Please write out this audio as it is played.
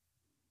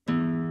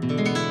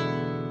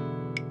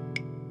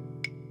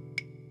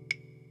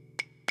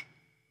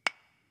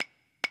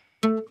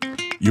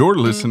You're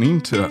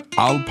listening to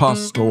Al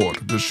Pastor,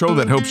 the show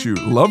that helps you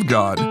love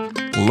God,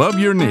 love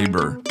your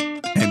neighbor,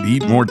 and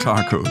eat more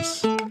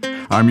tacos.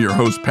 I'm your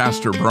host,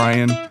 Pastor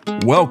Brian.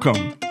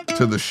 Welcome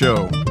to the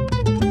show.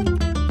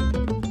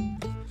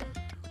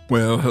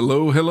 Well,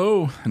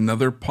 hello.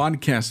 Another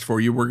podcast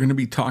for you. We're going to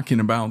be talking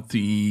about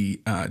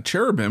the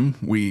cherubim.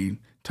 We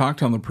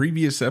talked on the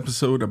previous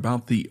episode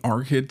about the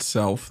ark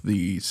itself,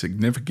 the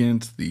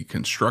significance, the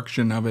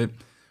construction of it.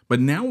 But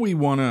now we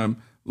want to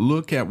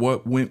look at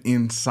what went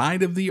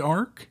inside of the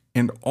ark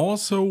and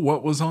also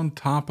what was on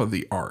top of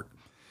the ark.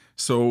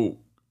 So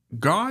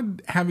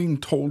God, having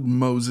told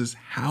Moses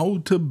how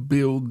to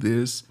build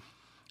this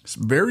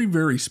very,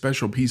 very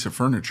special piece of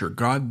furniture,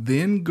 God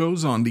then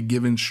goes on to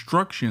give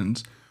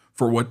instructions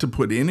for what to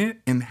put in it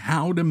and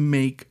how to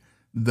make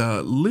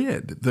the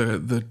lid,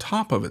 the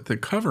top of it, the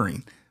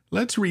covering.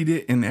 Let's read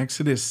it in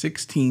Exodus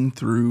 16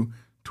 through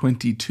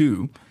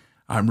 22.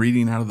 I'm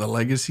reading out of the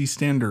Legacy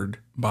Standard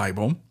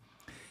Bible.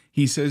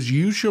 He says,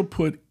 "You shall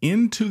put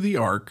into the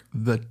ark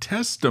the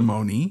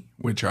testimony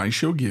which I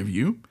shall give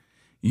you.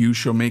 You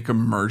shall make a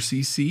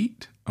mercy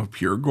seat of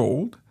pure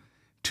gold,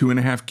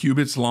 2.5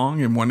 cubits long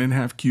and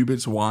 1.5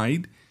 cubits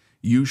wide.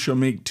 You shall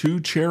make 2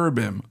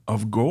 cherubim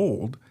of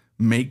gold.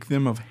 Make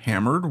them of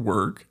hammered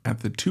work at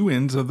the 2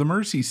 ends of the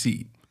mercy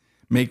seat.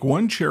 Make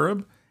 1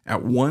 cherub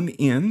at one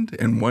end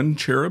and 1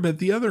 cherub at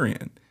the other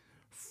end.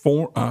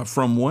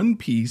 From one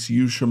piece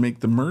you shall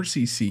make the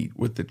mercy seat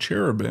with the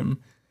cherubim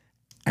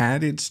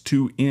at its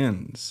 2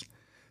 ends.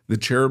 The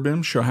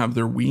cherubim shall have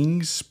their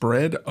wings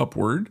spread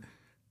upward,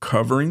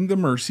 covering the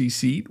mercy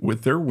seat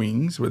with their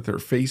wings, with their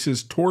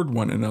faces toward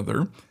one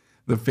another.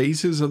 The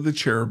faces of the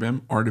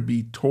cherubim are to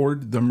be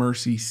toward the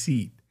mercy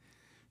seat.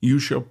 You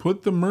shall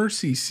put the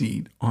mercy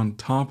seat on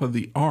top of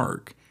the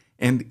ark,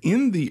 and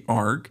in the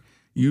ark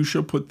you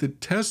shall put the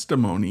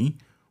testimony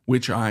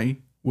which I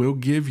will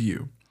give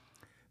you.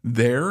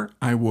 There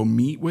I will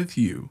meet with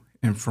you,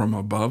 and from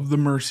above the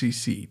mercy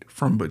seat,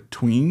 from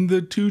between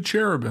the 2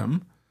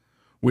 cherubim,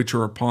 which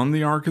are upon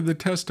the ark of the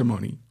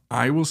testimony,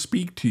 I will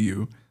speak to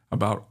you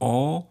about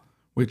all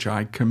which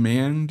I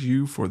command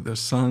you for the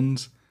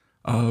sons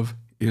of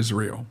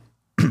Israel."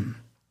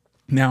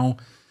 Now,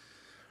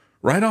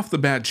 right off the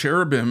bat,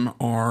 cherubim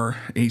are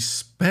a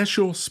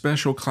special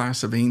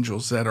class of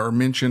angels that are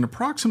mentioned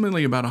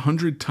approximately about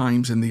 100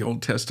 times in the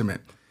Old Testament.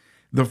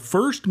 The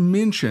first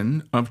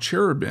mention of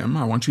cherubim,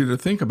 I want you to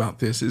think about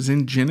this, is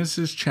in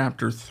Genesis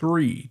chapter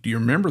 3. Do you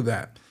remember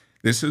that?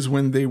 This is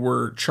when they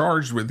were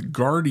charged with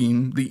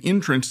guarding the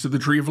entrance to the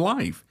tree of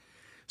life.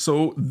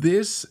 So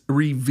this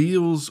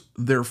reveals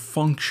their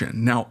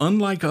function. Now,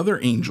 unlike other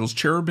angels,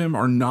 cherubim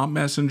are not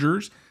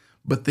messengers,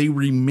 but they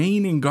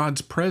remain in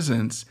God's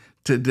presence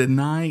to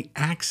deny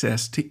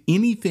access to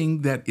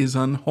anything that is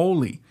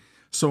unholy.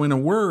 So in a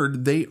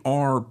word, they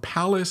are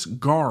palace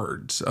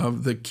guards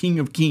of the King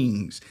of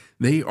Kings.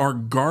 They are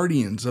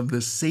guardians of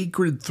the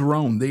sacred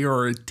throne. They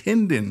are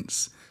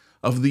attendants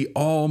of the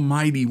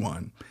Almighty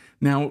One.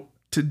 Now,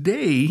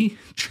 today,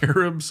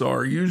 cherubs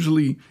are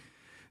usually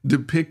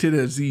depicted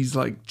as these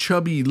like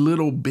chubby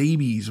little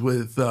babies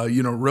with,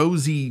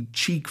 rosy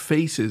cheek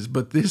faces,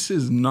 but this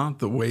is not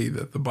the way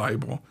that the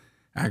Bible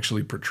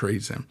actually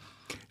portrays them.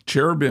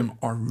 Cherubim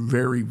are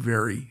very,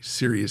 very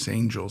serious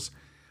angels,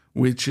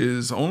 which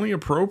is only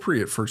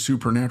appropriate for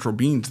supernatural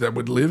beings that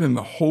would live in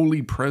the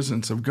holy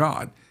presence of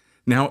God.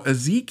 Now,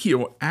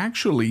 Ezekiel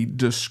actually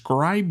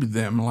described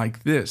them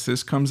like this.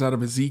 This comes out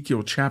of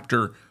Ezekiel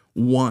chapter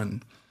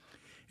 1.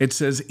 It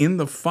says, "In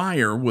the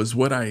fire was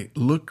what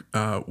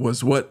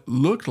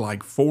looked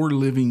like 4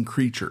 living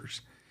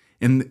creatures.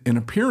 In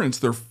appearance,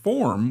 their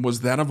form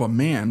was that of a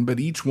man, but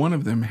each one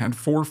of them had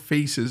 4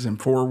 faces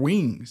and 4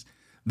 wings.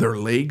 Their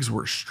legs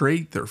were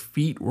straight, their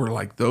feet were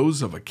like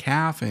those of a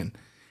calf, and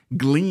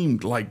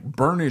gleamed like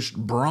burnished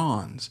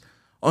bronze.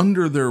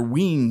 Under their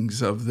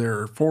wings of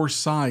their 4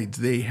 sides,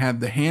 they had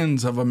the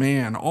hands of a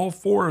man. All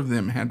 4 of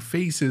them had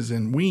faces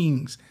and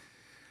wings."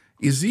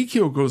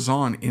 Ezekiel goes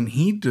on and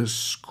he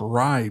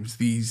describes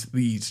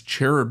these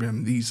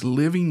cherubim, these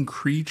living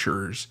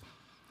creatures.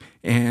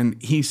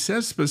 And he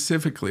says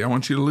specifically, I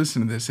want you to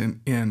listen to this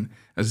in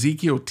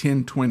Ezekiel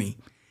 10:20.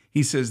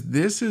 He says,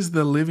 "This is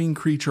the living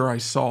creature I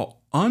saw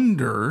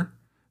under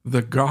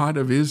the God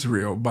of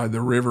Israel by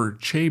the river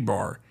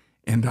Chebar,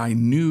 and I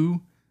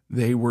knew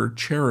they were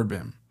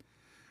cherubim."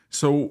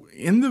 So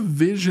in the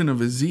vision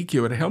of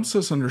Ezekiel, it helps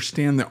us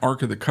understand the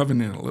Ark of the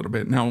Covenant a little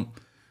bit. Now,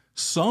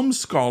 some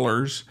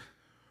scholars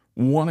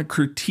want to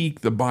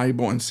critique the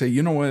Bible and say,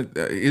 you know what,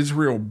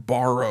 Israel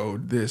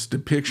borrowed this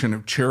depiction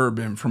of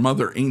cherubim from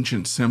other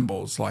ancient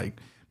symbols, like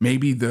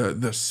maybe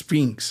the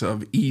Sphinx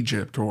of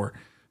Egypt or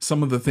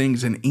some of the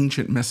things in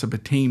ancient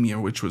Mesopotamia,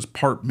 which was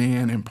part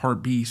man and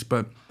part beast.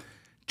 But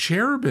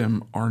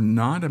cherubim are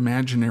not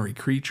imaginary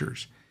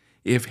creatures.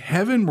 If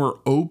heaven were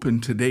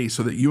open today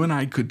so that you and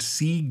I could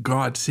see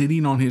God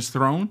sitting on his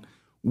throne,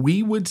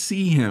 we would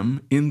see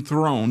him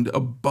enthroned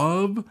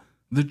above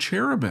the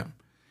cherubim.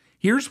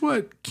 Here's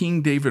what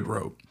King David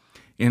wrote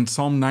in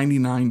Psalm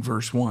 99,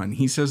 verse 1.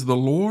 He says, "The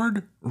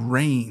Lord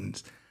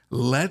reigns.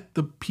 Let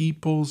the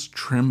peoples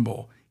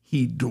tremble.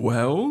 He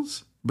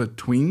dwells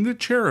between the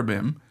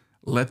cherubim.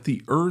 Let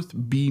the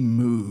earth be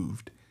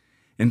moved.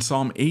 In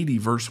Psalm 80,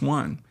 verse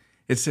 1,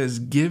 it says,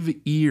 Give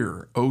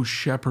ear, O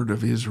shepherd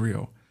of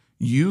Israel,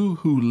 you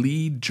who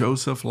lead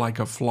Joseph like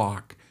a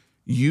flock,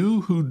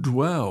 you who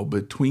dwell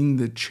between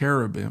the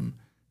cherubim,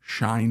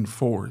 shine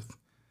forth.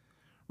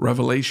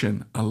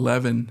 Revelation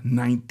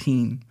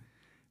 11:19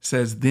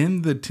 says,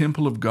 Then the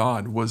temple of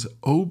God was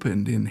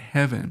opened in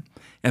heaven,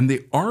 and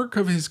the ark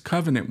of his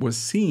covenant was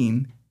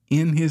seen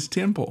in his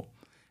temple.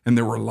 And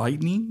there were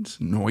lightnings,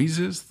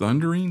 noises,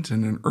 thunderings,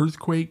 and an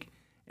earthquake,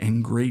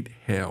 and great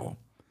hail.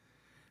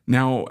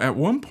 Now, at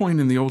one point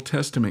in the Old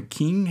Testament,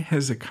 King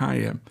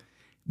Hezekiah,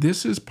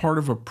 this is part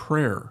of a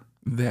prayer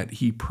that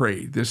he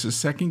prayed. This is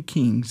 2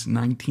 Kings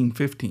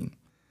 19:15.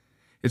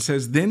 It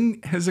says, Then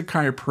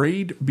Hezekiah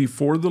prayed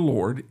before the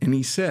Lord, and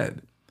he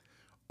said,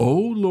 O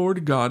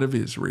Lord God of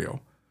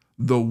Israel,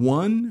 the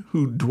one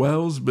who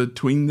dwells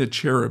between the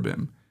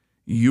cherubim,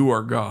 you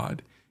are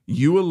God,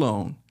 you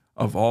alone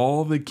of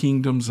all the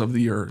kingdoms of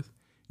the earth.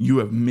 You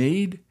have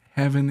made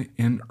heaven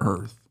and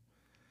earth.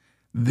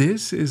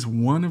 This is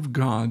one of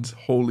God's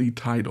holy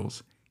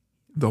titles,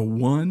 the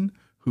one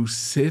who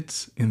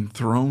sits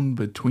enthroned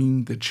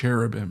between the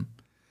cherubim.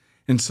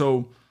 And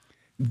so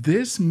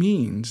this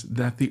means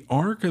that the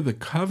Ark of the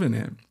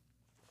Covenant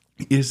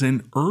is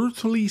an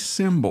earthly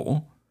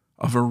symbol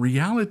of a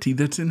reality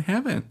that's in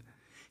heaven.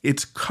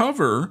 Its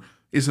cover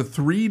is a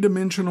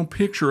three-dimensional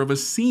picture of a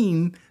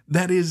scene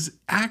that is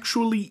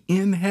actually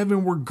in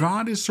heaven where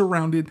God is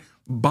surrounded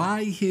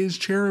by his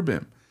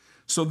cherubim.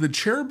 So the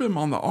cherubim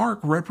on the ark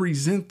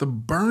represent the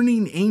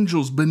burning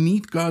angels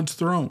beneath God's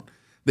throne.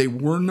 They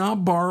were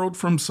not borrowed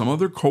from some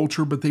other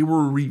culture, but they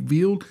were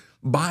revealed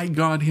by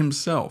God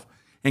himself.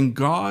 And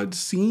God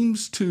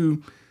seems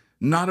to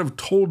not have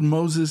told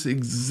Moses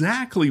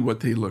exactly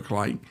what they looked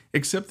like,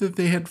 except that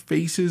they had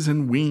faces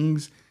and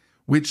wings,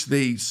 which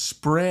they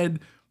spread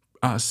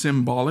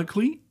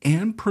symbolically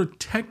and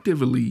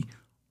protectively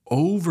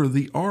over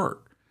the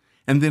ark.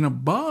 And then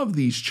above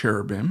these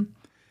cherubim,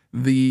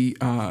 the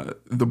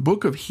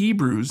book of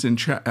Hebrews in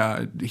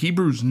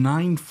Hebrews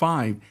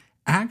 9:5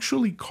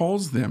 actually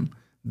calls them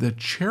the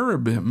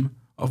cherubim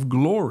of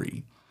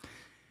glory.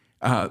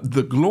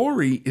 The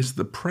glory is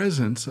the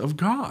presence of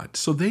God.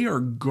 So they are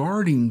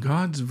guarding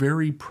God's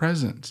very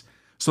presence.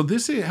 So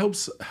this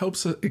helps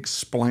us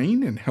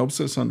explain and helps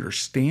us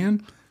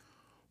understand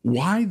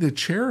why the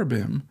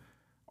cherubim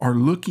are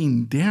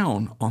looking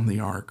down on the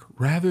ark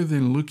rather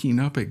than looking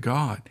up at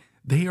God.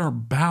 They are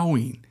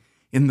bowing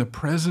in the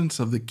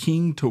presence of the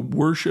king to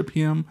worship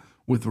him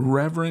with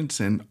reverence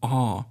and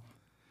awe.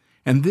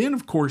 And then,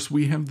 of course,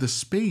 we have the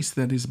space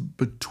that is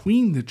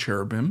between the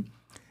cherubim,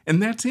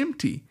 and that's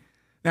empty.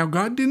 Now,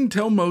 God didn't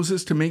tell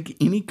Moses to make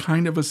any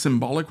kind of a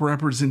symbolic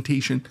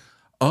representation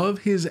of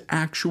his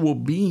actual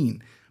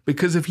being,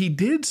 because if he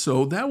did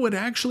so, that would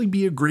actually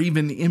be a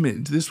graven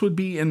image. This would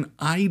be an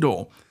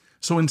idol.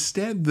 So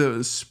instead,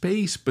 the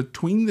space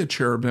between the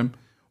cherubim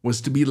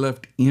was to be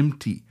left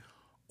empty,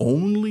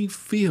 only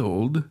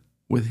filled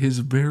with his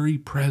very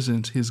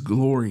presence, his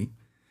glory.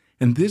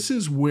 And this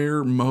is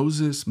where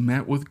Moses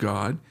met with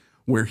God,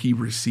 where he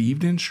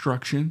received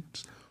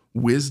instructions,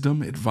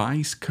 wisdom,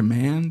 advice,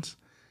 commands.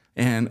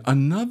 And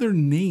another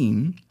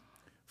name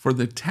for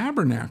the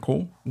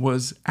tabernacle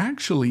was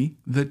actually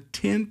the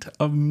tent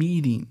of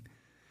meeting.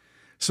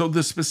 So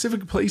the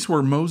specific place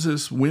where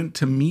Moses went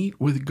to meet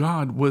with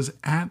God was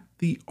at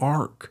the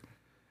ark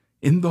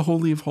in the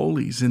Holy of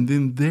Holies. And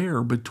then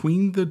there,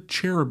 between the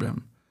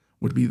cherubim,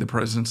 would be the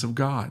presence of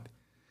God.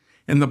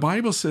 And the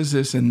Bible says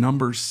this in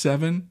Numbers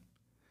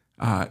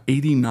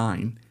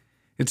 7:89.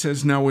 It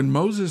says, Now when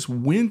Moses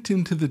went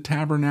into the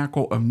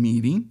tabernacle of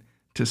meeting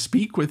to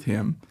speak with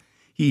him,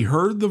 he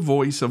heard the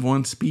voice of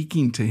one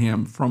speaking to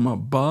him from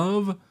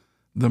above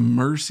the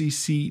mercy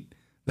seat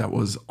that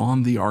was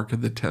on the ark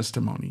of the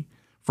testimony,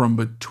 from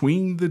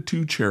between the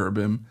two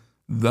cherubim.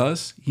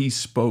 Thus he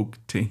spoke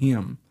to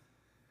him.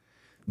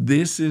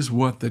 This is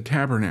what the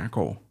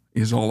tabernacle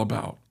is all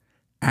about.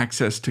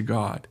 Access to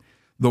God,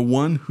 the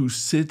one who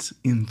sits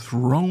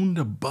enthroned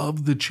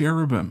above the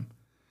cherubim.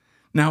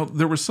 Now,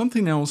 there was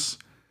something else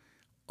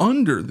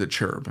under the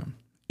cherubim.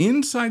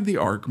 Inside the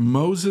ark,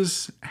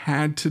 Moses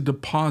had to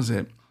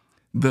deposit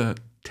the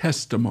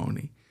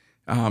testimony.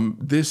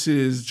 This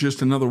is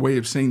just another way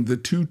of saying the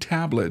two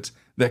tablets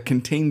that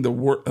contain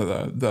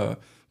the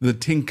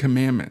Ten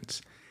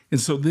Commandments. And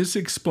so this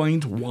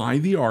explains why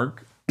the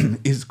ark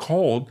is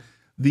called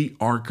the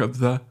Ark of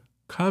the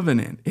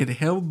Covenant. It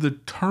held the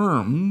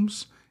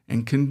terms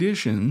and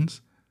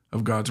conditions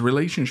of God's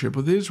relationship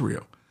with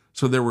Israel.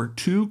 So there were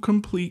two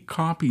complete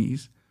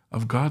copies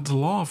of God's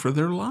law for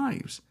their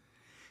lives.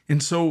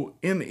 And so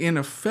in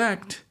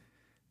effect,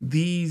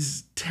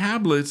 these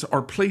tablets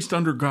are placed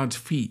under God's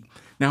feet.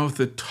 Now, if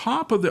the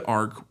top of the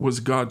ark was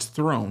God's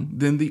throne,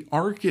 then the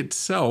ark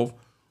itself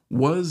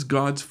was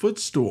God's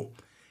footstool.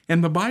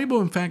 And the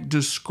Bible, in fact,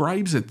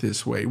 describes it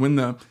this way. When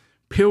the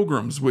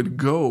pilgrims would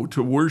go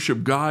to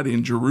worship God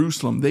in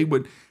Jerusalem, they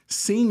would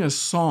sing a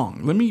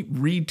song. Let me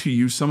read to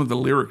you some of the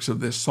lyrics of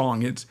this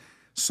song. It's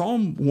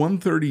Psalm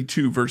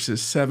 132,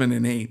 verses 7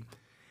 and 8.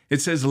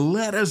 It says,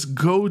 "Let us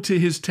go to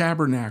his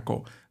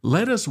tabernacle.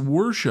 Let us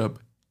worship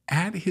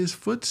at his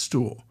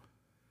footstool.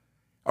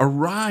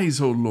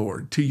 Arise, O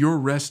Lord, to your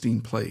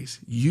resting place,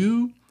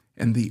 you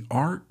and the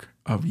ark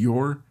of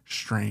your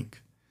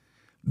strength."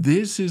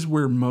 This is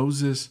where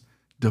Moses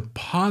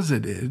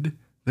deposited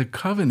the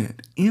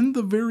covenant, in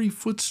the very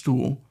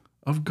footstool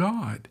of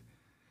God.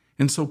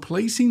 And so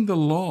placing the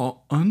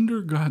law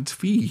under God's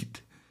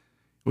feet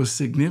was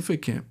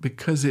significant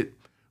because it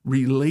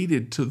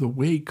related to the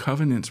way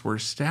covenants were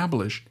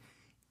established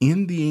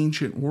in the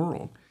ancient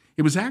world.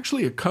 It was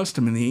actually a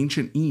custom in the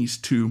ancient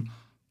East to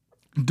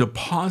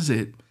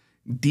deposit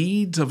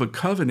deeds of a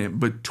covenant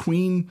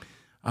between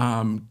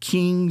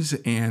kings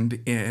and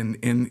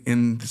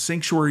the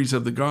sanctuaries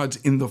of the gods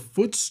in the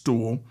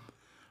footstool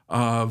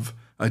of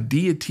a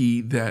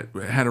deity that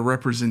had a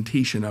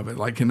representation of it,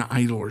 like an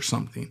idol or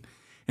something.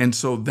 And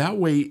so that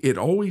way it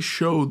always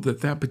showed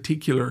that that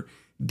particular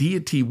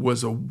deity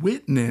was a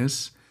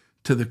witness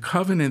to the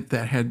covenant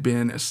that had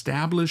been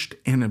established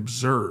and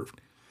observed.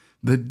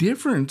 The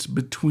difference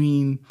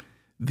between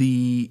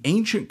the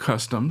ancient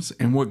customs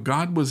and what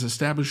God was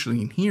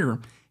establishing here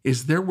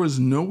is there was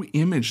no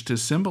image to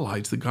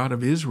symbolize the God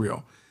of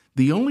Israel.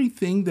 The only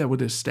thing that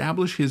would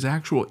establish his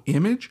actual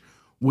image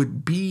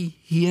would be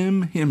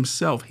him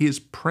himself, his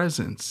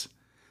presence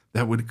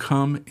that would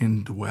come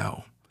and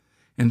dwell.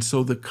 And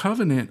so the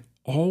covenant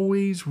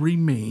always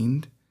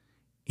remained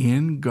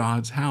in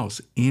God's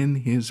house, in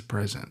his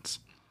presence.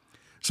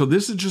 So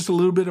this is just a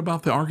little bit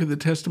about the Ark of the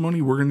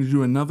Testimony. We're going to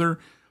do another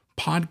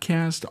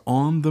podcast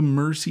on the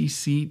mercy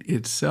seat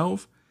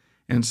itself.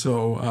 And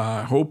so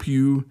I hope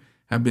you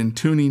have been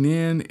tuning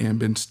in and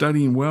been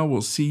studying well.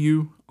 We'll see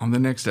you on the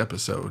next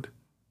episode.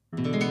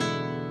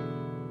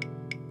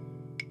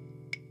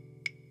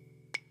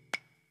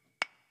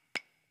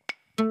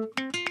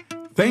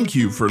 Thank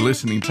you for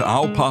listening to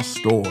Al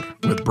Pastor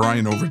with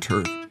Brian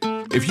Overturf.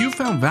 If you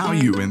found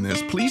value in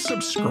this, please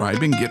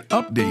subscribe and get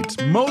updates.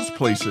 Most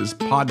places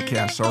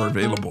podcasts are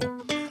available.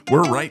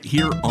 We're right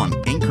here on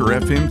Anchor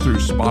FM through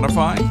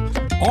Spotify,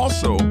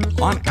 also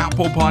on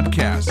Apple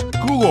Podcasts,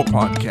 Google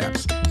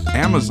Podcasts,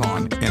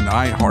 Amazon, and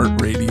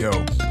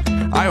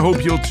iHeartRadio. I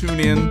hope you'll tune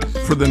in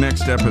for the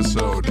next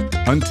episode.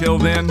 Until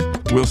then,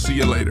 we'll see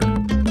you later.